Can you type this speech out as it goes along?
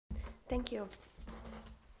Thank you.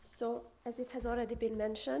 So, as it has already been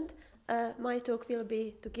mentioned, my talk will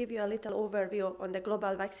be to give you a little overview on the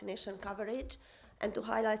global vaccination coverage and to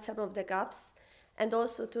highlight some of the gaps, and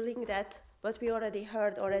also to link that what we already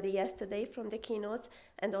heard yesterday from the keynotes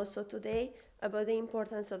and also today about the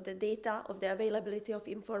importance of the data, of the availability of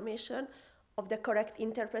information, of the correct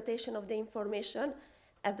interpretation of the information,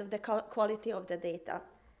 and of the quality of the data.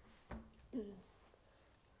 Oops.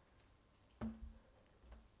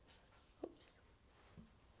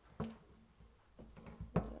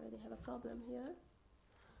 We already have a problem here.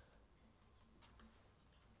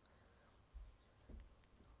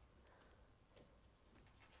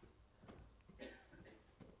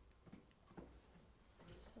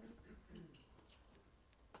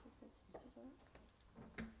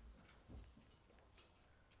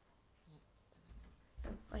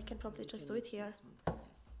 I can probably just do it here. Yes, I'm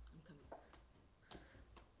coming.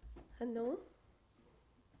 And no?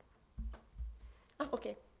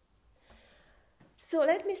 Okay. So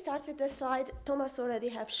let me start with the slide Thomas already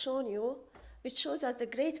have shown you, which shows us the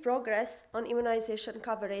great progress on immunization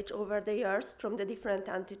coverage over the years from the different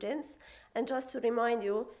antigens. And just to remind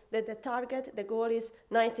you that the target, the goal is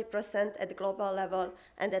 90% at global level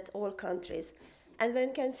and at all countries. And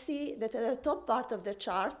one can see that the top part of the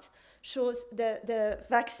chart shows the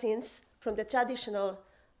vaccines from the traditional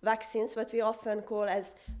vaccines, what we often call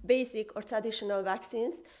as basic or traditional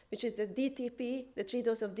vaccines, which is the DTP, the 3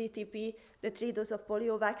 dose of DTP, the 3 dose of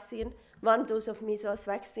polio vaccine, 1 dose of measles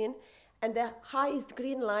vaccine. And the highest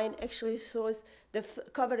green line actually shows the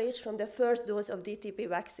coverage from the first dose of DTP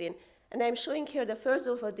vaccine. And I'm showing here the first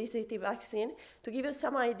dose of DTP vaccine to give you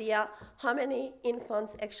some idea how many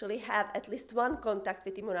infants actually have at least one contact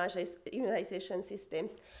with immunization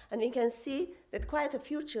systems. And we can see that quite a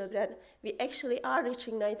few children, we actually are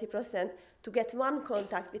reaching 90% to get one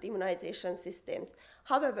contact with immunization systems.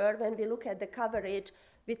 However, when we look at the coverage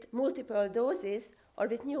with multiple doses or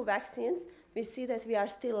with new vaccines, we see that we are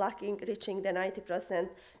still lacking reaching the 90%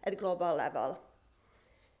 at global level.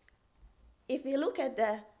 If we look at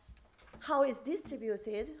how it's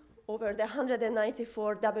distributed over the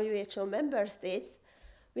 194 WHO member states,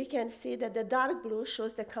 we can see that the dark blue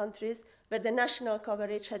shows the countries where the national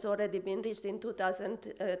coverage has already been reached in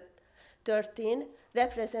 2013,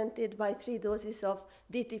 represented by 3 doses of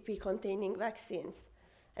DTP-containing vaccines.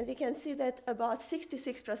 And we can see that about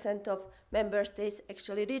 66% of member states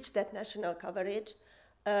actually reached that national coverage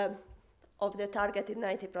of the targeted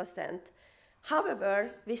 90%.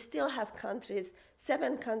 However, we still have countries,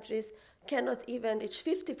 7 countries, cannot even reach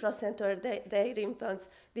 50% of their infants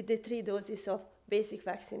with the 3 doses of basic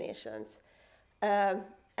vaccinations.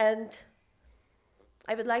 And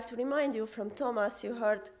I would like to remind you from Thomas, you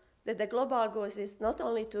heard that the global goal is not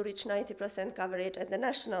only to reach 90% coverage at the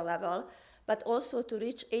national level, but also to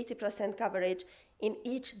reach 80% coverage in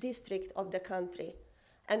each district of the country.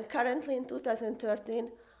 And currently in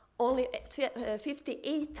 2013, only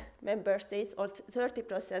 58 member states, or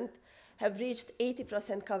 30%, have reached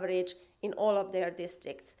 80% coverage in all of their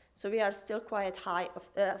districts. So we are still quite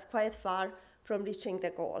far from reaching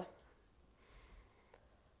the goal.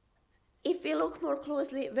 If we look more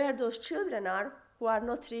closely where those children are who are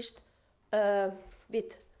not reached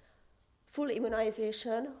with full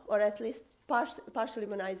immunization, or at least partial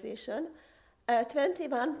immunization,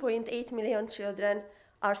 21.8 million children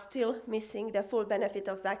are still missing the full benefit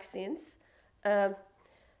of vaccines. And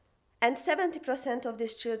 70% of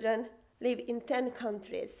these children live in 10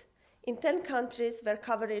 countries. In 10 countries where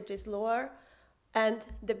coverage is lower and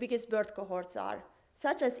the biggest birth cohorts are,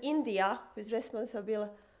 such as India, who is responsible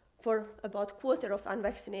for about a quarter of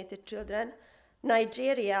unvaccinated children,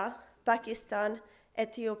 Nigeria, Pakistan,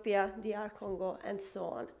 Ethiopia, DR Congo, and so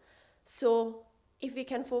on. So if we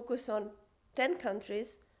can focus on 10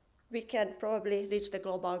 countries, we can probably reach the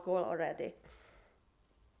global goal already.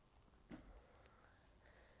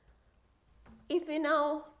 If we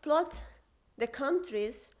now plot the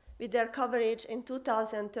countries with their coverage in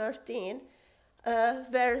 2013,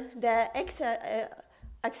 where the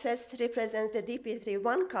x-axis represents the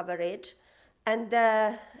DP3-1 coverage, and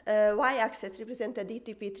the y-axis represents the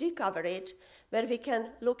DTP3 coverage, where we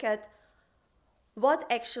can look at what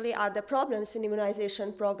actually are the problems in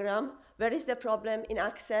immunization program, where is the problem in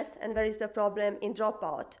access, and where is the problem in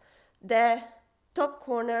dropout. The top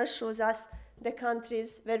corner shows us the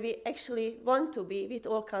countries where we actually want to be with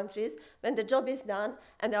all countries when the job is done,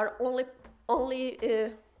 and our only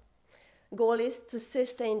goal is to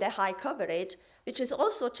sustain the high coverage, which is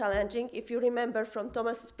also challenging. If you remember from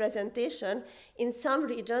Thomas's presentation, in some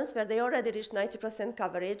regions where they already reached 90%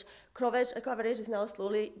 coverage is now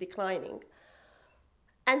slowly declining.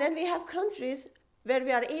 And then we have countries where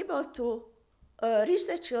we are able to reach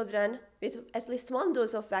the children with at least one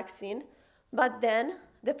dose of vaccine, but then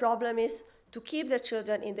the problem is to keep the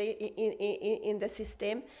children in the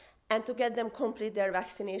system and to get them complete their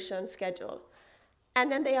vaccination schedule.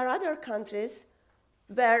 And then there are other countries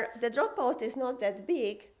where the dropout is not that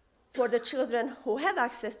big for the children who have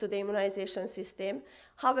access to the immunization system.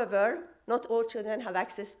 However, not all children have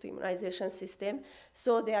access to immunization system,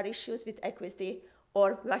 so there are issues with equity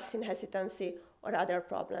or vaccine hesitancy or other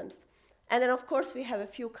problems. And then, of course, we have a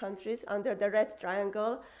few countries under the red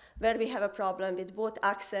triangle where we have a problem with both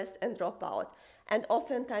access and dropout. And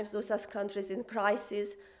oftentimes, those are countries in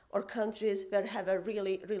crisis or countries where have a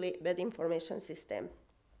really, really bad information system.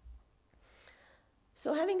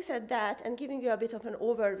 So having said that, and giving you a bit of an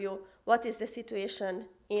overview, what is the situation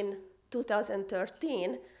in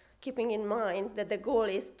 2013, keeping in mind that the goal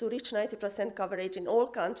is to reach 90% coverage in all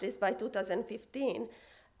countries by 2015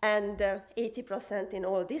 and 80% in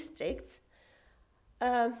all districts.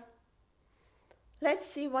 Let's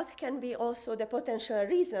see what can be also the potential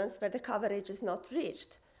reasons where the coverage is not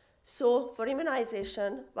reached. So for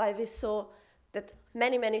immunization, while we saw that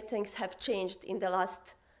many, many things have changed in the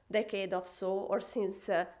last decade or so, or since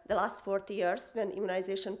the last 40 years when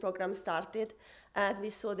immunization program started,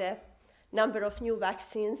 we saw the number of new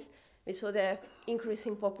vaccines, we saw the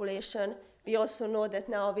increasing population. We also know that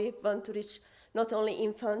now we want to reach not only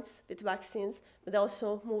infants with vaccines, but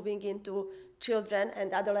also moving into children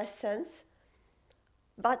and adolescents.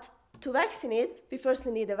 But to vaccinate, we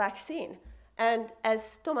firstly need a vaccine. And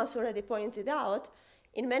as Thomas already pointed out,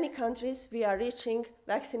 in many countries, we are reaching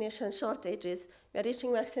vaccination shortages. We are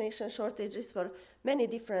reaching vaccination shortages for many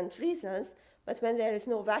different reasons, but when there is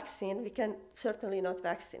no vaccine, we can certainly not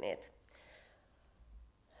vaccinate.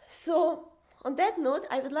 So on that note,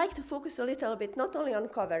 I would like to focus a little bit not only on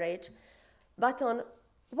coverage, but on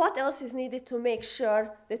what else is needed to make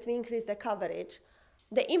sure that we increase the coverage.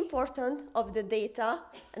 The importance of the data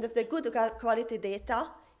and of the good quality data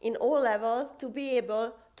in all levels to be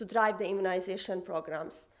able to drive the immunization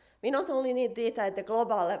programs. We not only need data at the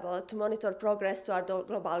global level to monitor progress to our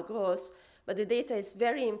global goals, but the data is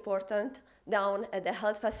very important down at the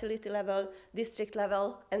health facility level, district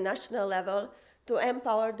level, and national level to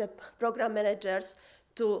empower the program managers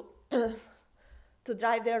to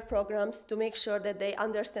drive their programs, to make sure that they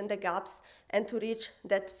understand the gaps, and to reach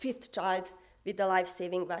that fifth child with the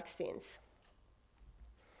life-saving vaccines.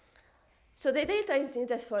 So the data is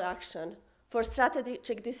needed for action, for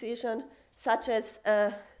strategic decision, such as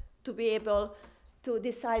to be able to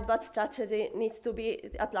decide what strategy needs to be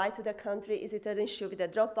applied to the country. Is it an issue with a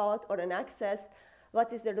dropout or an access?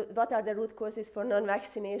 What are the root causes for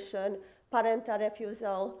non-vaccination, parental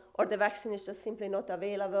refusal, or the vaccine is just simply not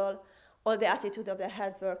available, or the attitude of the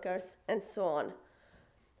health workers, and so on.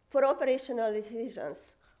 For operational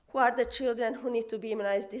decisions, who are the children who need to be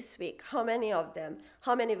immunized this week? How many of them?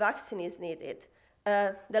 How many vaccines is needed?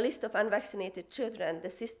 The list of unvaccinated children, the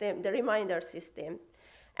system, the reminder system.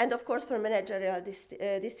 And of course, for managerial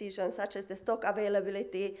decisions such as the stock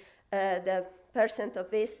availability, the percent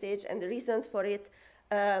of wastage, and the reasons for it,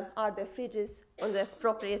 are the fridges on the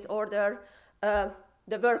appropriate order, the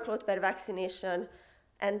workload per vaccination,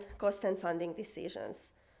 and cost and funding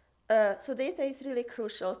decisions. So data is really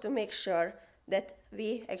crucial to make sure that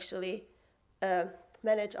we actually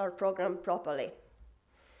manage our program properly.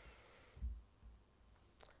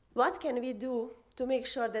 What can we do to make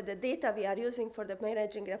sure that the data we are using for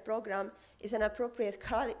managing the program is an appropriate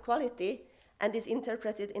quality and is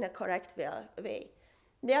interpreted in a correct way?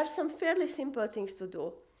 There are some fairly simple things to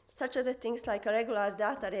do, such as the things like a regular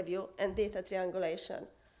data review and data triangulation.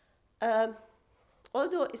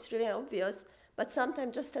 Although it's really obvious, but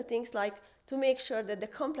sometimes just the things like to make sure that the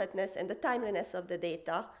completeness and the timeliness of the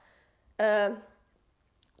data,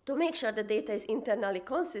 to make sure the data is internally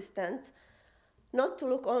consistent, not to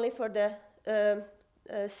look only for the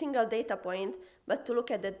single data point, but to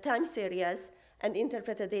look at the time series and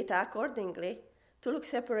interpret the data accordingly, to look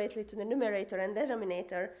separately to the numerator and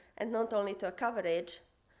denominator, and not only to a coverage,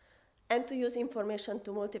 and to use information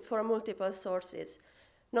for multiple sources,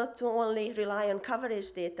 not to only rely on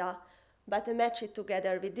coverage data, but to match it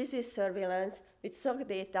together with disease surveillance, with SOC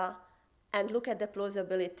data, and look at the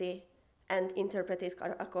plausibility and interpret it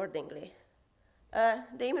accordingly. The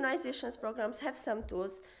immunizations programs have some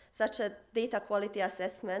tools, such as data quality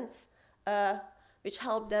assessments, which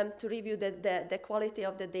help them to review the quality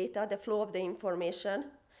of the data, the flow of the information.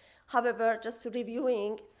 However, just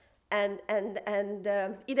reviewing and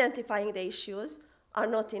identifying the issues are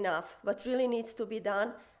not enough. What really needs to be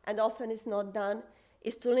done, and often is not done,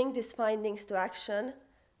 is to link these findings to action,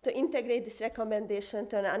 to integrate this recommendation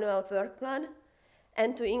to an annual work plan,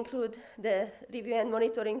 and to include the review and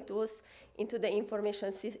monitoring tools into the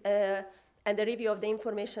information and the review of the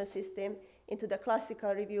information system into the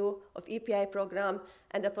classical review of EPI program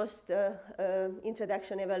and the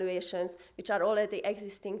post-introduction evaluations, which are already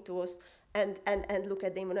existing tools, and look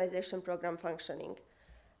at the immunization program functioning.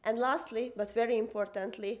 And lastly, but very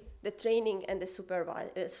importantly, the training and the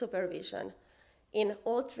supervision. In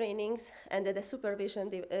all trainings and the supervision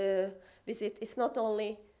visit is not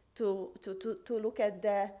only to look at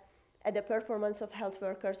the performance of health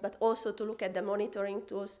workers, but also to look at the monitoring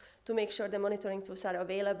tools, to make sure the monitoring tools are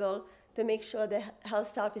available, to make sure the health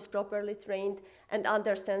staff is properly trained and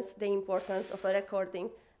understands the importance of recording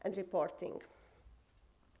and reporting.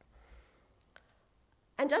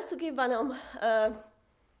 And just to give one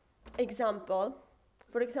example,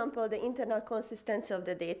 for example, the internal consistency of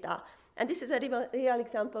the data. And this is a real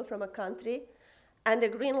example from a country. And the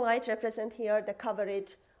green light represents here the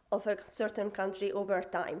coverage of a certain country over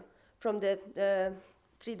time from the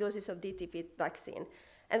 3 doses of DTP vaccine.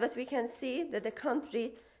 And what we can see that the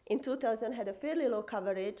country in 2000 had a fairly low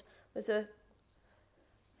coverage, with a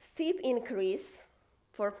steep increase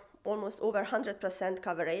for almost over 100%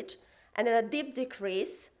 coverage, and then a deep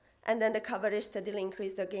decrease, and then the coverage steadily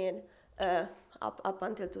increased again up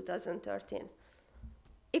until 2013.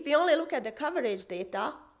 If we only look at the coverage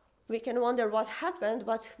data, we can wonder what happened,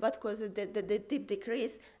 what caused the deep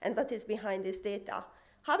decrease, and what is behind this data.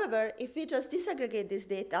 However, if we just disaggregate this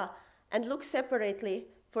data and look separately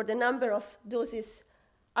for the number of doses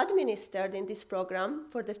administered in this program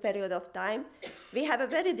for the period of time, we have a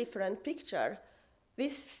very different picture. We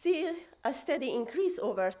see a steady increase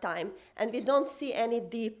over time, and we don't see any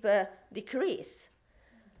deep decrease.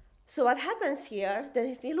 So what happens here, that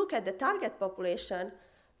if we look at the target population,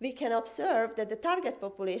 we can observe that the target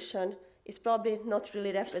population is probably not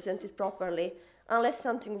really represented properly. Unless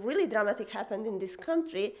something really dramatic happened in this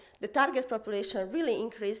country, the target population really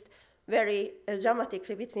increased very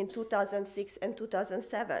dramatically between 2006 and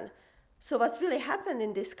 2007. So what really happened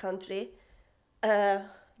in this country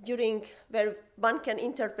where one can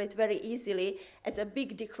interpret very easily as a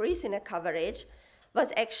big decrease in a coverage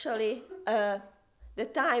was actually the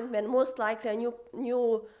time when most likely a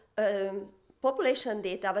new population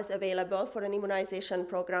data was available for an immunization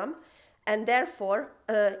program, and therefore,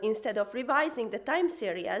 instead of revising the time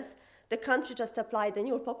series, the country just applied the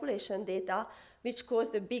new population data, which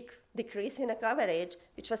caused a big decrease in the coverage,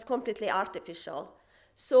 which was completely artificial.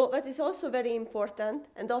 So what is also very important,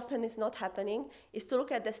 and often is not happening, is to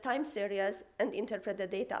look at this time series and interpret the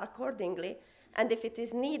data accordingly, and if it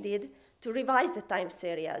is needed, to revise the time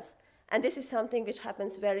series. And this is something which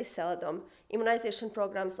happens very seldom. Immunization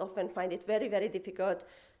programs often find it very, very difficult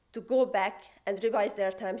to go back and revise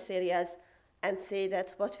their time series and say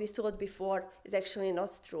that what we thought before is actually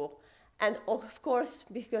not true. And of course,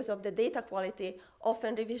 because of the data quality,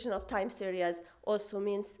 often revision of time series also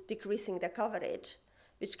means decreasing the coverage,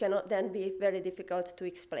 which cannot then be very difficult to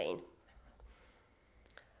explain.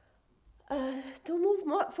 To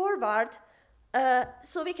move forward,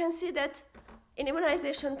 so we can see that in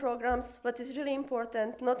immunization programs, what is really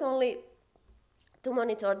important, not only to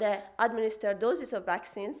monitor the administered doses of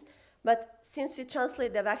vaccines, but since we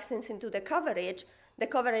translate the vaccines into the coverage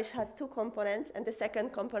has 2 components, and the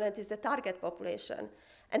second component is the target population.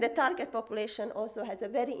 And the target population also has a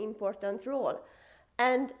very important role.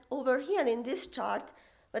 And over here in this chart,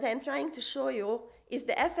 what I'm trying to show you is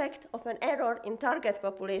the effect of an error in target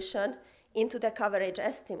population into the coverage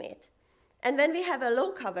estimate. And when we have a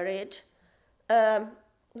low coverage, then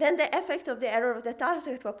the effect of the error of the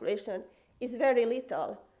target population is very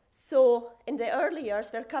little. So in the early years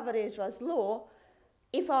where coverage was low,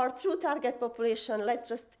 if our true target population, let's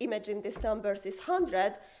just imagine this number is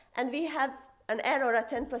 100, and we have an error, a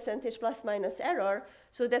 10% plus minus error,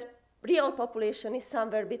 so the real population is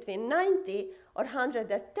somewhere between 90 or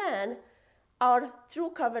 110, our true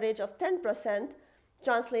coverage of 10%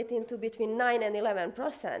 translates into between 9 and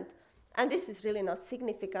 11%. And this is really not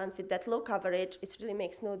significant. With that low coverage, it really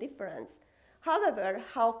makes no difference. However,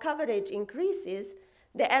 how coverage increases,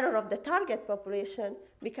 the error of the target population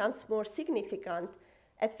becomes more significant.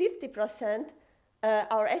 At 50%,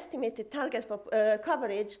 our estimated target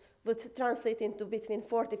coverage would translate into between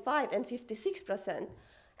 45 and 56%.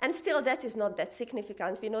 And still, that is not that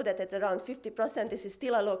significant. We know that at around 50%, this is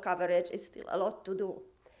still a low coverage. It's still a lot to do.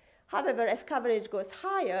 However, as coverage goes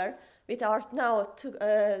higher, with our now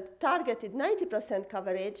targeted 90%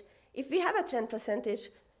 coverage, if we have a 10%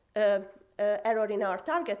 error in our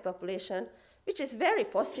target population, which is very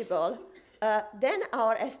possible, then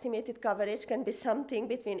our estimated coverage can be something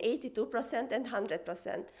between 82% and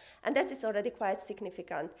 100%. And that is already quite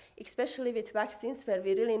significant, especially with vaccines where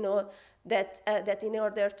we really know that, that in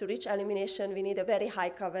order to reach elimination, we need a very high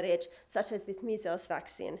coverage, such as with measles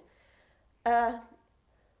vaccine.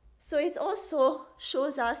 So it also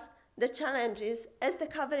shows us the challenges as the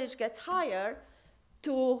coverage gets higher.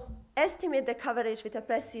 To estimate the coverage with a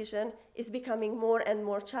precision is becoming more and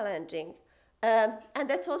more challenging. And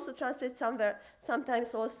that's also translated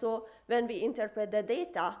sometimes also when we interpret the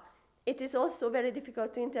data. It is also very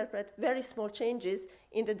difficult to interpret very small changes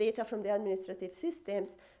in the data from the administrative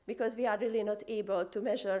systems because we are really not able to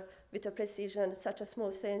measure with a precision such a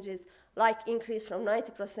small changes like increase from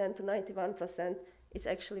 90% to 91% is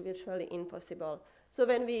actually virtually impossible. So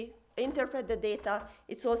when we interpret the data,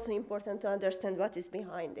 it's also important to understand what is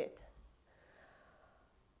behind it.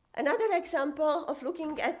 Another example of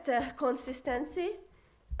looking at consistency,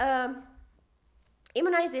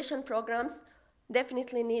 immunization programs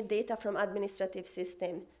definitely need data from administrative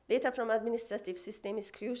system. Data from administrative system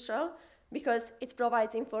is crucial because it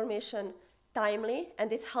provides information timely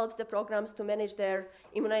and it helps the programs to manage their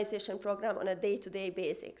immunization program on a day-to-day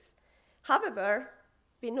basis. However,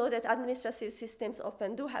 we know that administrative systems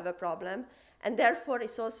often do have a problem, and therefore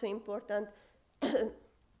it's also important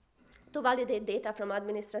to validate data from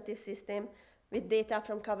administrative system with data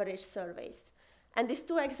from coverage surveys. And these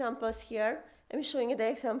two examples here, I'm showing you the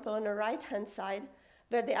example on the right-hand side,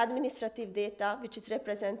 where the administrative data, which is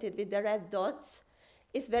represented with the red dots,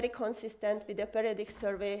 is very consistent with the periodic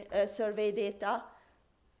survey data,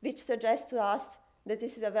 which suggests to us that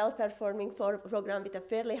this is a well-performing program with a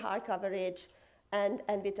fairly high coverage and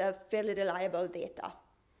with a fairly reliable data.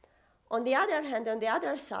 On the other hand, on the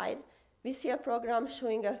other side, we see a program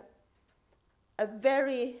showing a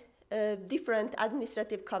very different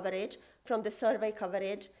administrative coverage from the survey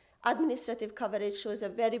coverage. Administrative coverage shows a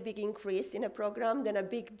very big increase in a program, then a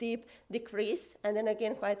big deep decrease, and then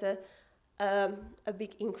again quite a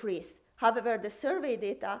big increase. However, the survey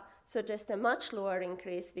data suggests a much lower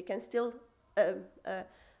increase. We can still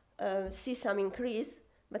see some increase,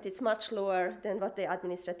 but it's much lower than what the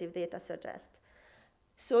administrative data suggests.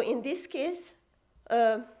 So in this case,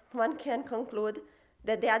 one can conclude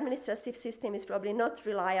that the administrative system is probably not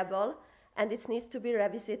reliable, and it needs to be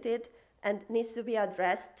revisited and needs to be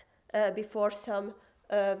addressed before some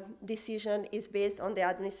decision is based on the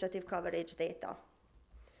administrative coverage data.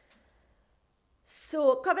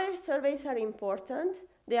 So coverage surveys are important.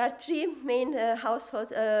 There are three main household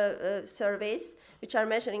surveys which are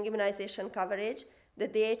measuring immunization coverage: the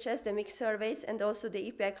DHS, the mixed surveys, and also the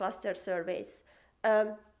EPI cluster surveys.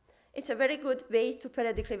 It's a very good way to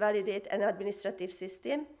periodically validate an administrative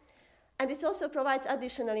system. And it also provides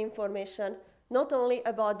additional information, not only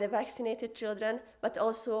about the vaccinated children, but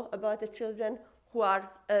also about the children who are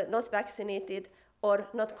not vaccinated or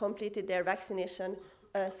not completed their vaccination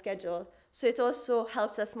schedule. So it also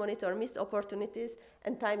helps us monitor missed opportunities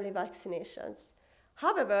and timely vaccinations.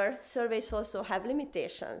 However, surveys also have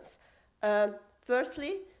limitations.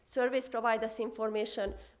 Firstly, surveys provide us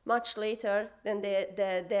information much later than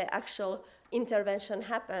the actual intervention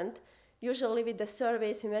happened. Usually with the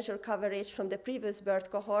surveys, we measure coverage from the previous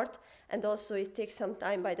birth cohort, and also it takes some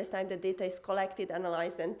time by the time the data is collected,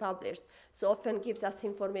 analyzed, and published. So often gives us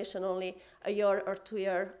information only a year or 2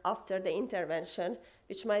 years after the intervention,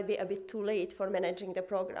 which might be a bit too late for managing the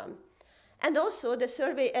program. And also the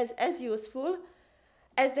survey is as useful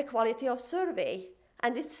as the quality of survey.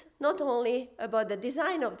 And it's not only about the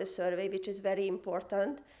design of the survey, which is very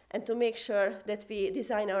important, and to make sure that we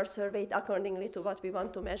design our survey accordingly to what we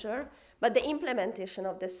want to measure, but the implementation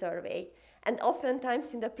of the survey. And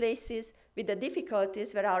oftentimes in the places with the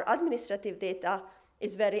difficulties where our administrative data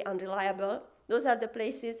is very unreliable, those are the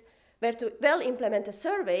places where to well implement a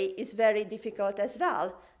survey is very difficult as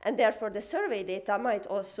well. And therefore the survey data might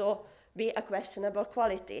also be a questionable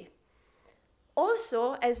quality.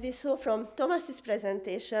 Also, as we saw from Thomas's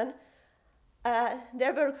presentation,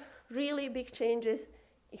 there were really big changes,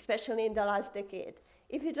 especially in the last decade.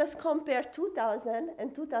 If you just compare 2000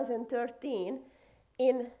 and 2013,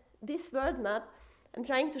 in this world map, I'm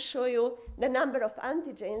trying to show you the number of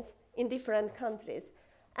antigens in different countries.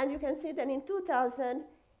 And you can see that in 2000,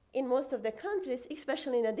 in most of the countries,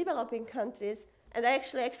 especially in the developing countries, and I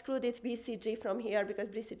actually excluded BCG from here because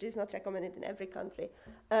BCG is not recommended in every country,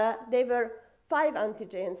 they were 5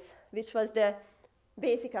 antigens, which was the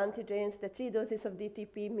basic antigens, the 3 doses of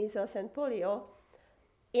DTP, measles, and polio,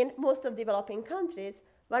 in most of developing countries.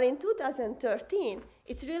 But in 2013,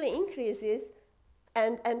 it really increases,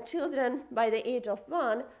 and children by the age of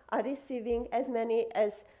 1 are receiving as many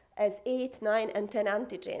as 8, 9, and 10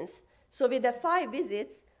 antigens. So with the 5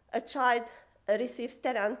 visits, a child receives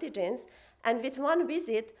 10 antigens, and with 1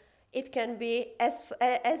 visit, it can be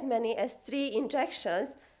as many as 3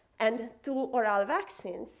 injections and 2 oral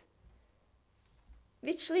vaccines,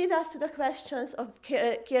 which lead us to the questions of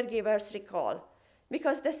caregivers' recall.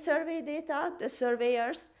 Because the survey data, the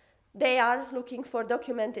surveyors, they are looking for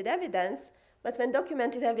documented evidence, but when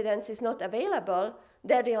documented evidence is not available,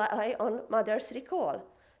 they rely on mother's recall.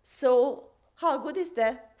 So how good is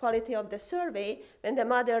the quality of the survey when the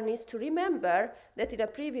mother needs to remember that in a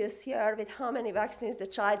previous year with how many vaccines the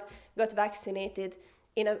child got vaccinated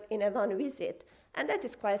in a 1 visit? And that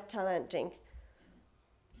is quite challenging.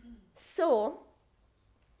 So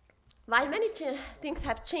while many things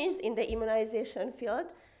have changed in the immunization field,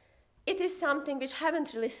 it is something which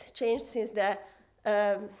haven't really changed since the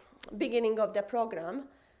beginning of the program,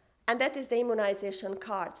 and that is the immunization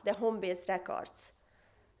cards, the home-based records.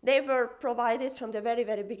 They were provided from the very,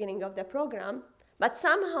 very beginning of the program, but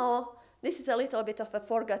somehow this is a little bit of a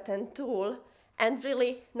forgotten tool and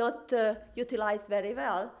really not utilized very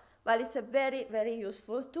well, while it's a very, very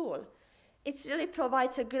useful tool. It really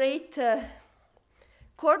provides a great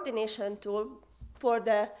coordination tool for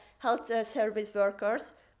the health service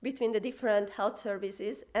workers between the different health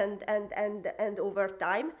services and over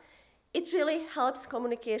time. It really helps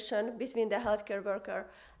communication between the healthcare worker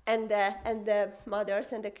and the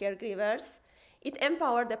mothers and the caregivers. It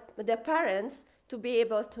empowers the parents to be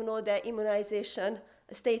able to know the immunization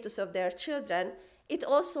status of their children. It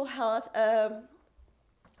also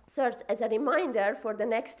serves as a reminder for the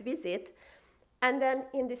next visit. And then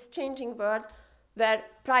in this changing world, where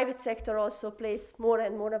private sector also plays more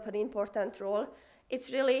and more of an important role, it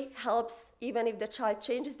really helps, even if the child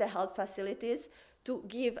changes the health facilities, to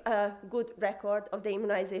give a good record of the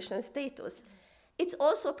immunization status. It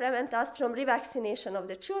also prevents us from revaccination of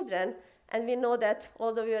the children, and we know that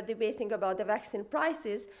although we are debating about the vaccine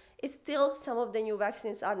prices, it's still some of the new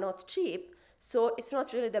vaccines are not cheap, so it's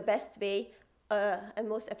not really the best way and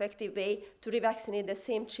most effective way to revaccinate the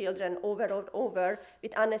same children over and over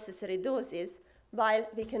with unnecessary doses, while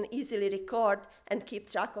we can easily record and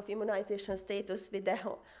keep track of immunization status with the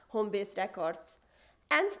home-based records.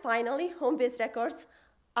 And finally, home-based records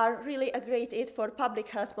are really a great aid for public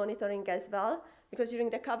health monitoring as well, because during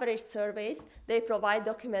the coverage surveys, they provide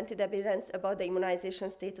documented evidence about the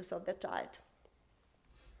immunization status of the child.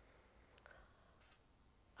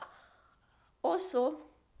 Also,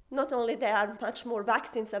 not only there are much more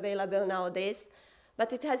vaccines available nowadays,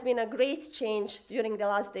 but it has been a great change during the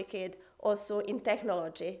last decade also in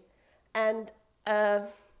technology. And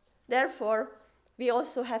therefore, we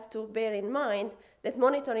also have to bear in mind that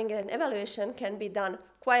monitoring and evaluation can be done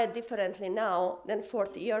quite differently now than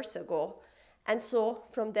 40 years ago. And so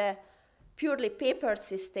from the purely paper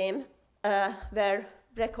system, where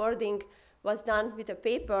recording was done with a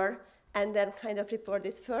paper and then kind of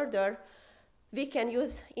reported further, we can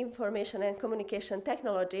use information and communication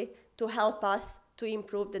technology to help us to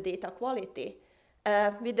improve the data quality.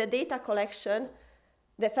 With the data collection,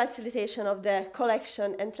 the facilitation of the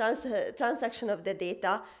collection and transaction of the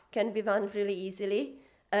data can be done really easily.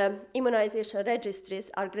 Immunization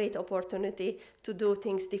registries are a great opportunity to do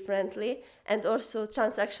things differently, and also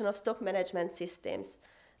transaction of stock management systems.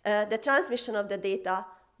 The transmission of the data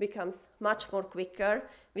becomes much more quicker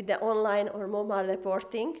with the online or mobile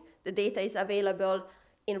reporting. The data is available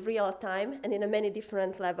in real time and in many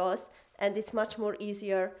different levels, and it's much more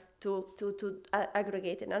easier to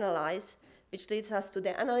aggregate and analyze, which leads us to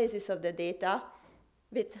the analysis of the data.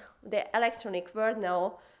 With the electronic world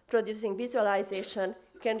now, producing visualization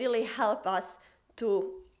can really help us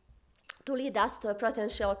to lead us to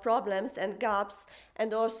potential problems and gaps,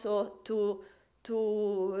 and also to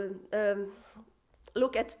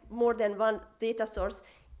look at more than one data source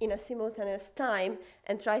in a simultaneous time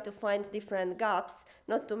and try to find different gaps,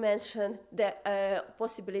 not to mention the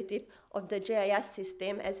possibility of the GIS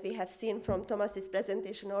system, as we have seen from Thomas's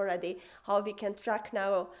presentation already, how we can track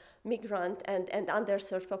now migrant and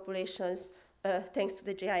underserved populations thanks to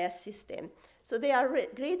the GIS system. So there are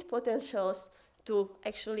great potentials to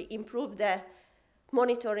actually improve the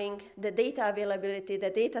monitoring, the data availability, the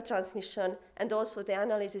data transmission, and also the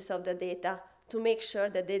analysis of the data to make sure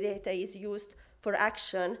that the data is used for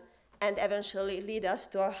action and eventually lead us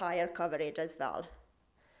to a higher coverage as well.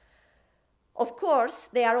 Of course,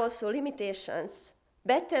 there are also limitations.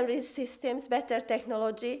 Better systems, better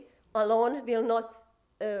technology alone will not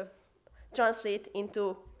translate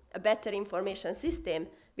into a better information system.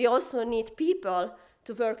 We also need people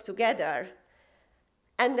to work together.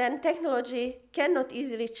 And then technology cannot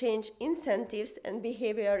easily change incentives and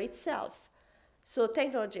behavior itself. So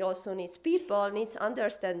technology also needs people, needs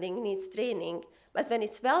understanding, needs training. But when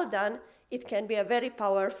it's well done, it can be a very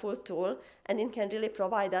powerful tool, and it can really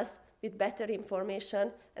provide us with better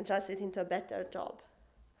information and translate into a better job.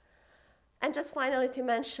 And just finally to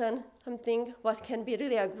mention something what can be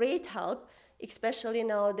really a great help, especially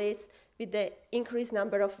nowadays with the increased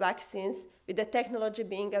number of vaccines, with the technology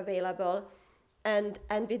being available, and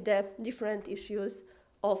with the different issues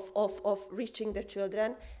of reaching the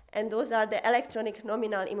children. And those are the electronic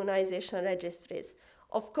nominal immunization registries.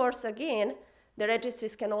 Of course, again, the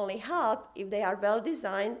registries can only help if they are well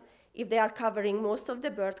designed, if they are covering most of the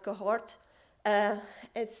birth cohort.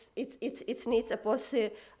 It needs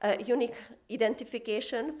a unique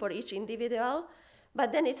identification for each individual,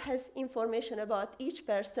 but then it has information about each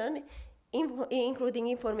person, including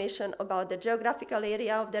information about the geographical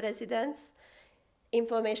area of the residence,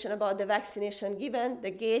 information about the vaccination given,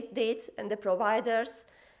 the dates, and the providers.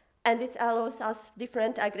 And it allows us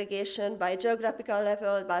different aggregation by geographical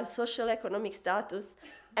level, by socioeconomic status,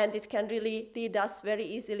 and it can really lead us very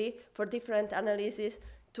easily for different analyses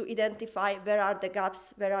to identify where are the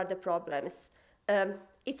gaps, where are the problems.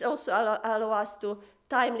 It's also allow us to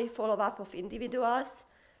timely follow-up of individuals.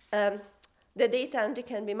 The data entry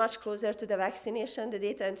can be much closer to the vaccination. The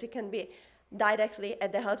data entry can be directly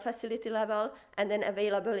at the health facility level and then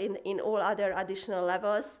available in all other additional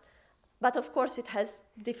levels. But of course, it has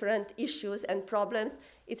different issues and problems.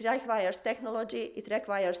 It requires technology, it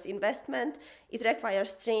requires investment, it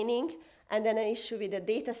requires training, and then an issue with the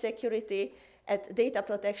data security and data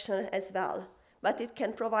protection as well. But it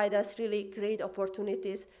can provide us really great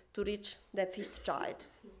opportunities to reach the 5th child.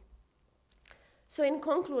 So in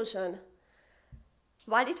conclusion,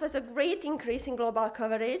 while it was a great increase in global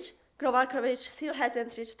coverage still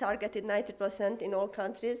hasn't reached targeted 90% in all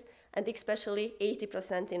countries, and especially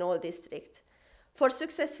 80% in all districts. For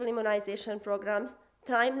successful immunization programs,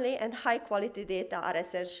 timely and high-quality data are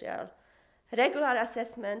essential. Regular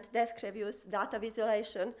assessment, desk reviews, data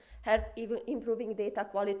visualization help improving data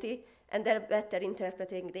quality and better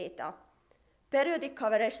interpreting data. Periodic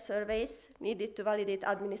coverage surveys needed to validate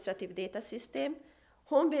administrative data system.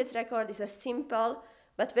 Home-based record is a simple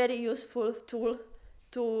but very useful tool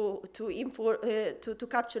to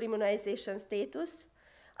capture immunization status.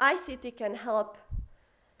 ICT can help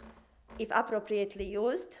if appropriately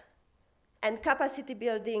used, and capacity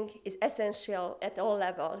building is essential at all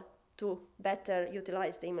levels to better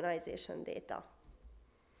utilize the immunization data.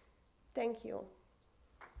 Thank you.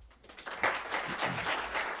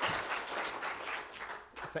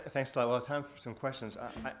 Thanks a lot. Well, time for some questions.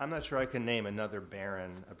 I'm not sure I can name another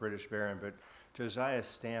baron, a British baron, but Josiah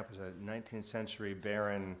Stamp was a 19th century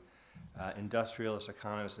baron, industrialist,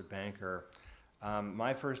 economist, and banker.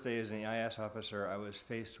 My first day as an EIS officer, I was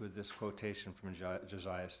faced with this quotation from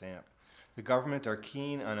Josiah Stamp. The government are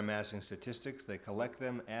keen on amassing statistics. They collect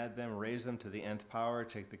them, add them, raise them to the nth power,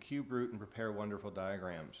 take the cube root, and prepare wonderful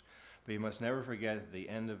diagrams. But you must never forget at the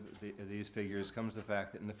end of these figures comes the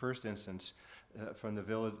fact that in the first instance, from the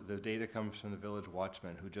village, the data comes from the village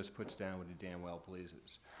watchman who just puts down what he damn well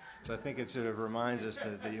pleases. So I think it sort of reminds us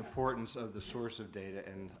that the importance of the source of data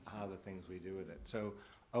and how the things we do with it. So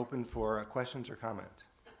open for questions or comment.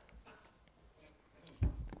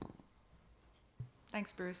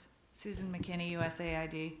 Thanks, Bruce. Susan McKinney,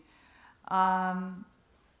 USAID.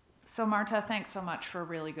 So Marta, thanks so much for a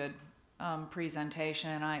really good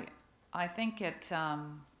presentation. I think it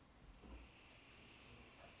kind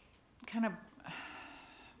of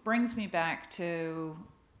brings me back to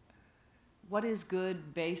what is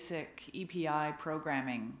good basic EPI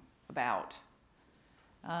programming about.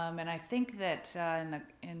 And I think that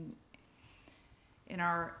in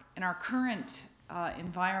our current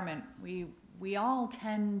environment, we all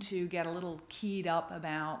tend to get a little keyed up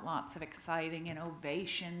about lots of exciting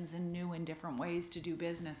innovations and new and different ways to do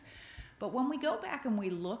business. But when we go back and we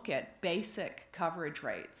look at basic coverage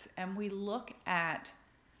rates and we look at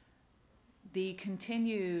the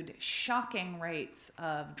continued shocking rates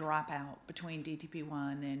of dropout between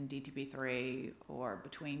DTP1 and DTP3, or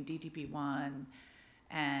between DTP1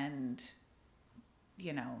 and,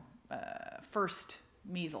 first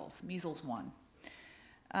measles 1.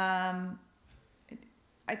 I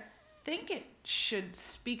think it should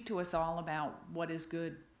speak to us all about what is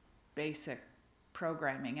good basic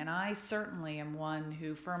programming. And I certainly am one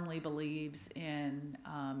who firmly believes in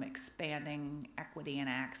expanding equity and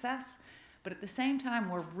access. But at the same time,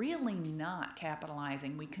 we're really not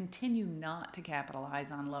capitalizing. We continue not to capitalize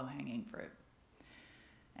on low-hanging fruit.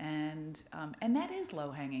 And that is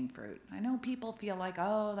low-hanging fruit. I know people feel like,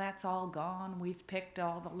 oh, that's all gone. We've picked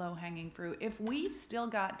all the low-hanging fruit. If we've still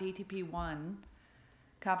got DTP1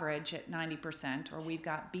 coverage at 90%, or we've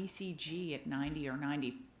got BCG at 90 or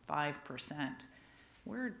 95%.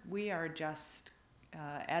 We are just,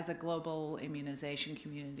 as a global immunization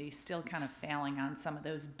community, still kind of failing on some of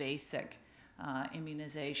those basic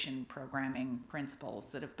immunization programming principles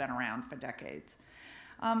that have been around for decades.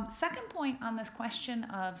 Second point on this question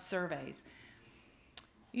of surveys.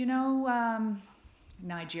 You know,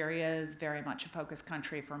 Nigeria is very much a focus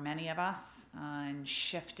country for many of us in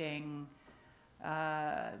shifting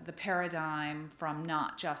the paradigm from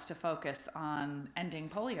not just a focus on ending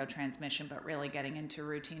polio transmission, but really getting into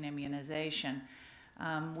routine immunization.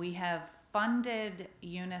 We have funded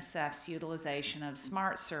UNICEF's utilization of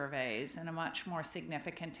smart surveys in a much more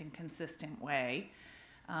significant and consistent way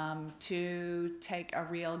to take a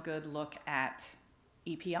real good look at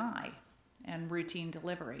EPI and routine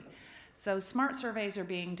delivery. So smart surveys are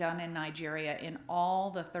being done in Nigeria in all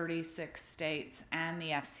the 36 states and the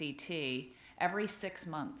FCT every 6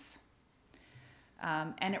 months.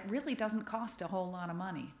 And it really doesn't cost a whole lot of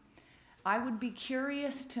money. I would be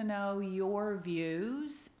curious to know your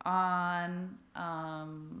views on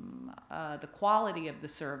the quality of the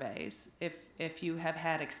surveys, if you have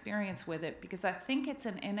had experience with it, because I think it's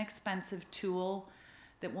an inexpensive tool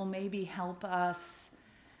that will maybe help us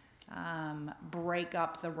break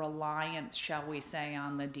up the reliance, shall we say,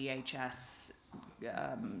 on the DHS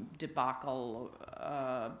debacle,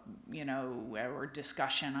 you know, or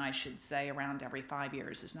discussion, I should say, around every 5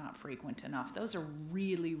 years is not frequent enough. Those are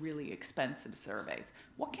really, really expensive surveys.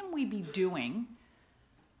 What can we be doing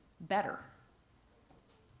better?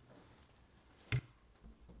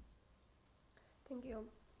 Thank you.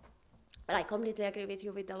 I completely agree with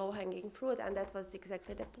you with the low-hanging fruit, and that was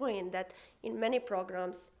exactly the point, that in many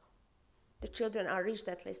programs, the children are reached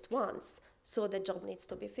at least once, so the job needs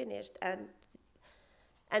to be finished.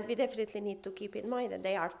 And we definitely need to keep in mind that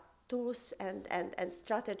there are tools and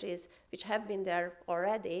strategies which have been there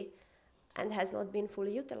already and has not been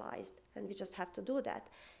fully utilized, and we just have to do that.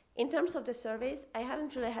 In terms of the surveys, I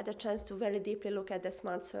haven't really had a chance to very deeply look at the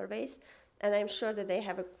smart surveys, and I'm sure that they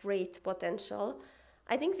have a great potential.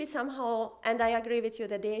 I think we somehow, and I agree with you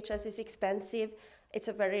that DHS is expensive. It's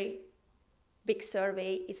a very big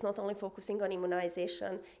survey. It's not only focusing on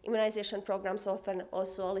immunization. Immunization programs often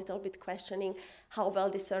also a little bit questioning how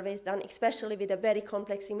well the survey is done, especially with a very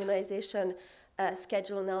complex immunization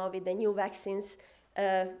schedule now with the new vaccines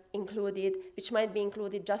included, which might be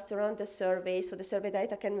included just around the survey, so the survey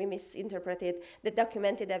data can be misinterpreted, the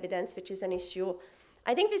documented evidence, which is an issue.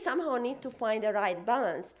 I think we somehow need to find the right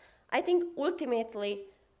balance. I think ultimately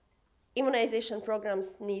immunization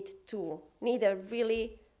programs need a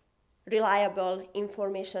really reliable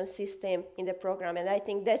information system in the program, and I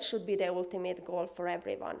think that should be the ultimate goal for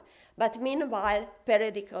everyone. But meanwhile,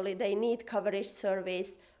 periodically, they need coverage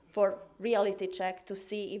surveys for reality check to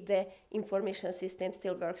see if the information system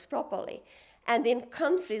still works properly. And in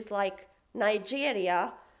countries like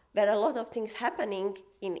Nigeria, where a lot of things happening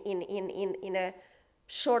in a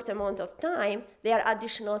short amount of time, there are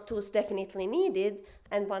additional tools definitely needed,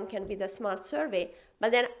 and one can be the smart survey.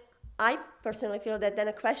 But then I personally feel that then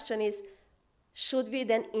a question is, should we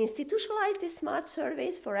then institutionalize these smart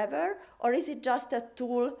surveys forever, or is it just a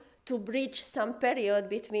tool to bridge some period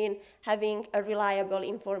between having a reliable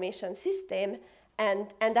information system?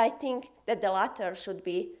 And I think that the latter should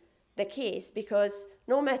be the case, because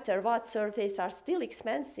no matter what, surveys are still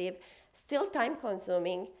expensive, still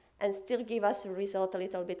time-consuming, and still give us a result a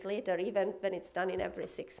little bit later, even when it's done in every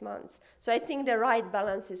 6 months. So I think the right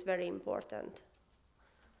balance is very important.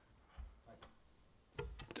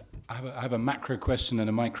 I have a macro question and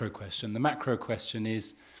a micro question. The macro question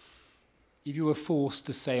is, if you were forced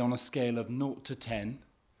to say on a scale of 0 to 10,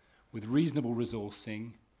 with reasonable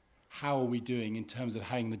resourcing, how are we doing in terms of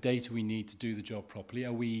having the data we need to do the job properly?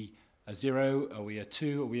 Are we a 0? Are we a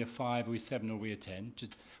 2? Are we a 5? Are we a 7? Or are we a 10?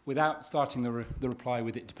 Just without starting the reply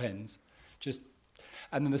with "it depends."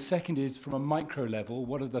 And then the second is, from a micro level,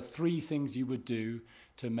 what are the 3 things you would do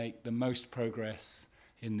to make the most progress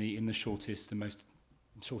in the shortest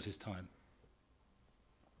time?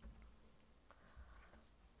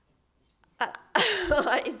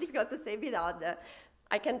 It's difficult to say without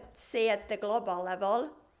I can say at the global level,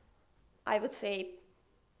 I would say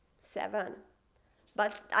 7.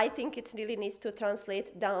 But I think it really needs to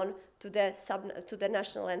translate down to the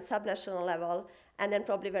national and subnational level, and then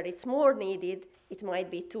probably where it's more needed, it might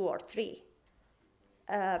be 2 or 3.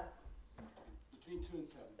 Between 2 and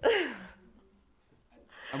 7.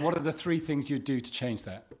 And what are the 3 things you'd do to change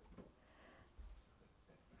that?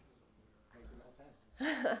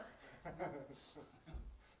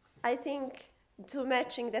 I think to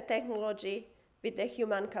matching the technology with the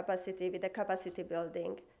human capacity, with the capacity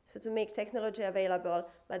building. So to make technology available,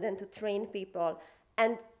 but then to train people.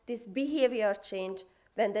 And this behavior change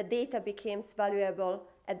when the data becomes valuable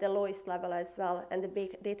at the lowest level as well, and the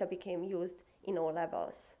data became used in all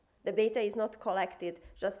levels. The data is not collected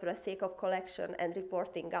just for the sake of collection and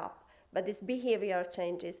reporting up, but this behavior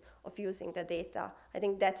changes of using the data. I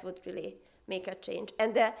think that would really make a change.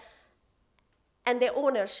 And the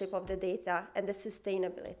ownership of the data and the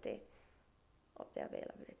sustainability of the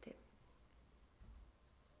availability.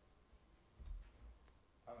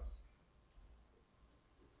 Thomas.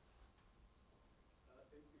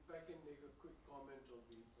 If I can make a quick comment on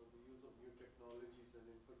the use of new technologies, and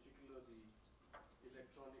in particular the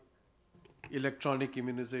electronic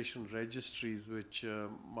immunization registries, which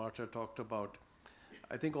Marta talked about.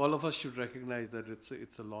 I think all of us should recognize that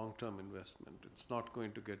it's a long-term investment. It's not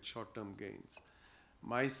going to get short-term gains.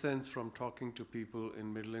 My sense from talking to people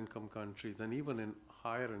in middle-income countries and even in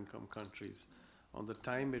higher-income countries on the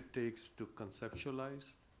time it takes to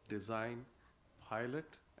conceptualize, design,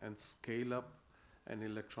 pilot, and scale up an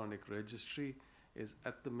electronic registry is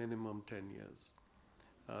at the minimum 10 years.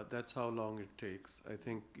 That's how long it takes. I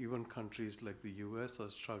think even countries like the US are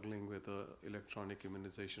struggling with an electronic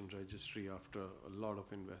immunization registry after a lot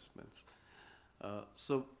of investments.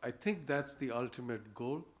 So I think that's the ultimate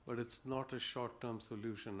goal, but it's not a short-term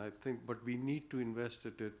solution. I think, but we need to invest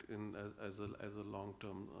it in as a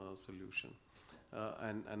long-term solution.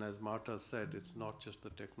 And as Marta said, it's not just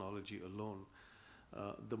the technology alone.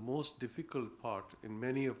 The most difficult part in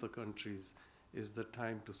many of the countries is the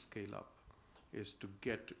time to scale up, is to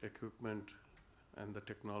get equipment and the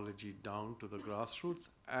technology down to the grassroots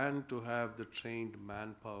and to have the trained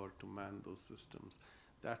manpower to man those systems.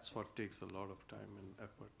 That's what takes a lot of time and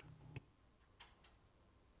effort.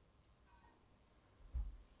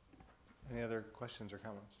 Any other questions or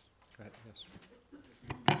comments? Go ahead, yes.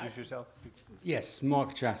 Introduce yourself. Yes,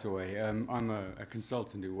 Mark Chataway. I'm a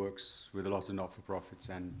consultant who works with a lot of not-for-profits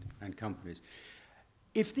and companies.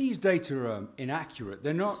 If these data are inaccurate,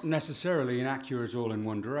 they're not necessarily inaccurate all in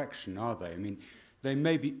one direction, are they? I mean, they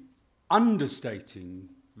may be understating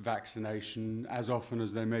vaccination as often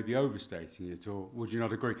as they may be overstating it, or would you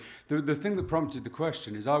not agree? The thing that prompted the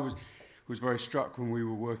question is I was very struck when we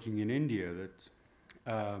were working in India that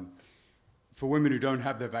for women who don't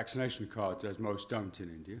have their vaccination cards, as most don't in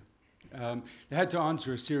India, they had to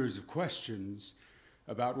answer a series of questions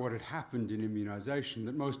about what had happened in immunization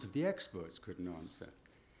that most of the experts couldn't answer.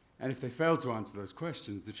 And if they failed to answer those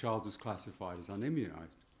questions, the child was classified as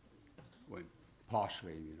unimmunized, well,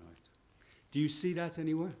 partially immunized. Do you see that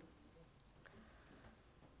anywhere?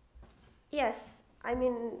 Yes, I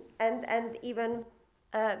mean, and even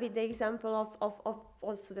with the example of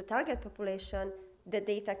also the target population, the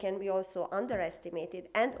data can be also underestimated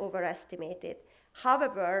and overestimated.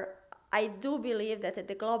 However, I do believe that at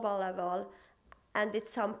the global level, and with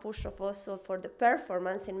some push of also for the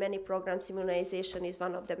performance in many programs, immunization is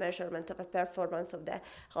one of the measurement of a performance of the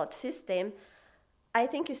health system, I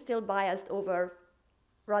think is still biased over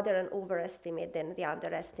rather an overestimate than the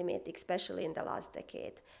underestimate, especially in the last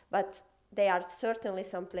decade. But there are certainly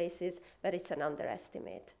some places where it's an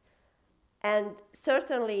underestimate. And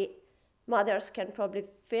certainly mothers can probably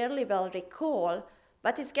fairly well recall,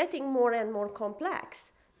 but it's getting more and more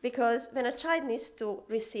complex because when a child needs to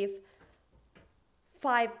receive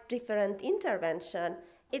 5 different interventions,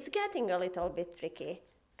 it's getting a little bit tricky.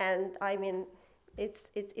 And I mean, it's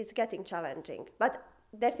getting challenging. But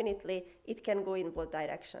definitely, it can go in both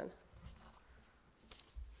directions.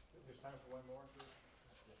 There's time for one more.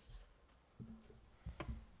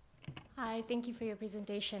 Hi, thank you for your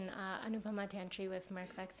presentation. Anupama Tantri with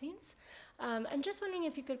Merck Vaccines. I'm just wondering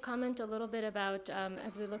if you could comment a little bit about,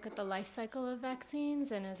 as we look at the life cycle of vaccines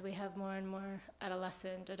and as we have more and more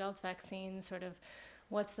adolescent, adult vaccines, sort of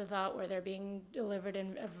what's the thought where they're being delivered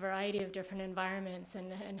in a variety of different environments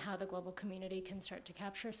and how the global community can start to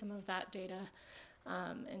capture some of that data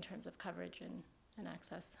in terms of coverage and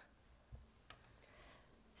access.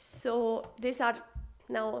 So these are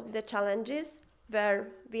now the challenges where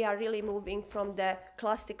we are really moving from the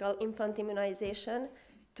classical infant immunization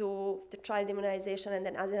to the child immunization and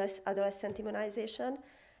then adolescent immunization.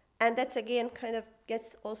 And that's again kind of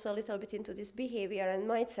gets also a little bit into this behavior and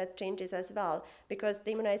mindset changes as well, because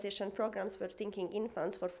the immunization programs were thinking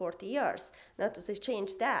infants for 40 years. Now to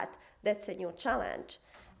change that, that's a new challenge.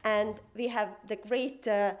 And we have the great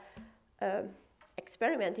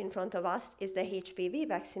experiment in front of us is the HPV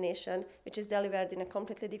vaccination, which is delivered in a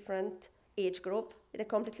completely different age group, with a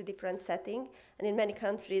completely different setting. And in many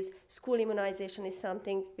countries, school immunization is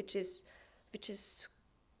something which is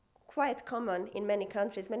quite common in many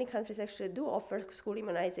countries. Many countries actually do offer school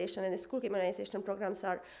immunization, and the school immunization programs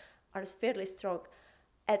are fairly strong.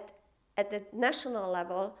 At the national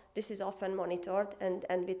level, this is often monitored, and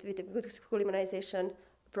with the good school immunization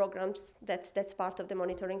programs, that's part of the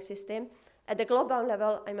monitoring system. At the global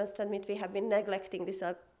level, I must admit we have been neglecting this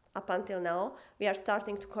up until now. We are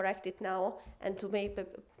starting to correct it now and to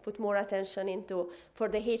put more attention into, for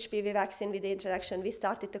the HPV vaccine with the introduction, we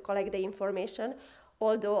started to collect the information,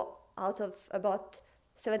 although out of about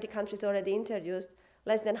 70 countries already introduced,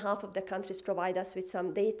 less than half of the countries provide us with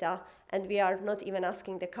some data, and we are not even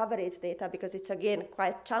asking the coverage data because it's, again,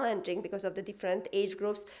 quite challenging because of the different age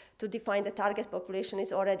groups. To define the target population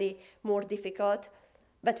is already more difficult,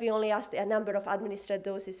 but we only ask a number of administered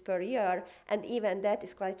doses per year, and even that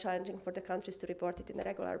is quite challenging for the countries to report it on a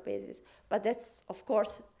regular basis. But that's, of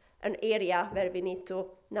course, an area where we need to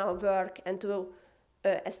now work and to,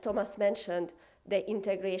 as Thomas mentioned, the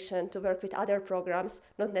integration to work with other programs,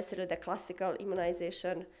 not necessarily the classical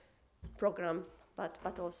immunization program,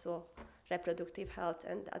 but also reproductive health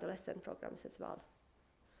and adolescent programs as well.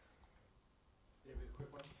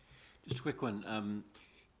 Just a quick one.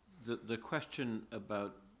 The question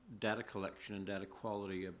about data collection and data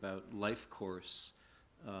quality, about life course,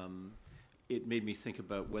 it made me think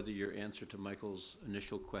about whether your answer to Michael's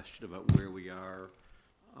initial question about where we are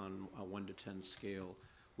on a 1 to 10 scale,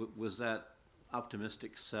 was that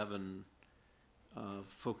optimistic 7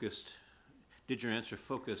 focused, did your answer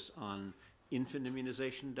focus on infant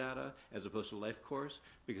immunization data as opposed to life course?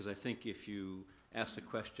 Because I think if you ask the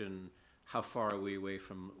question, how far are we away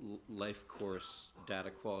from life course data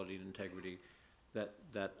quality and integrity,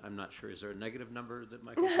 that I'm not sure. Is there a negative number that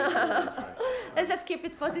Michael Let's just keep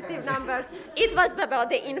it positive numbers. It was about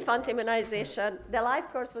the infant immunization. The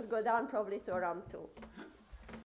life course would go down probably to around 2.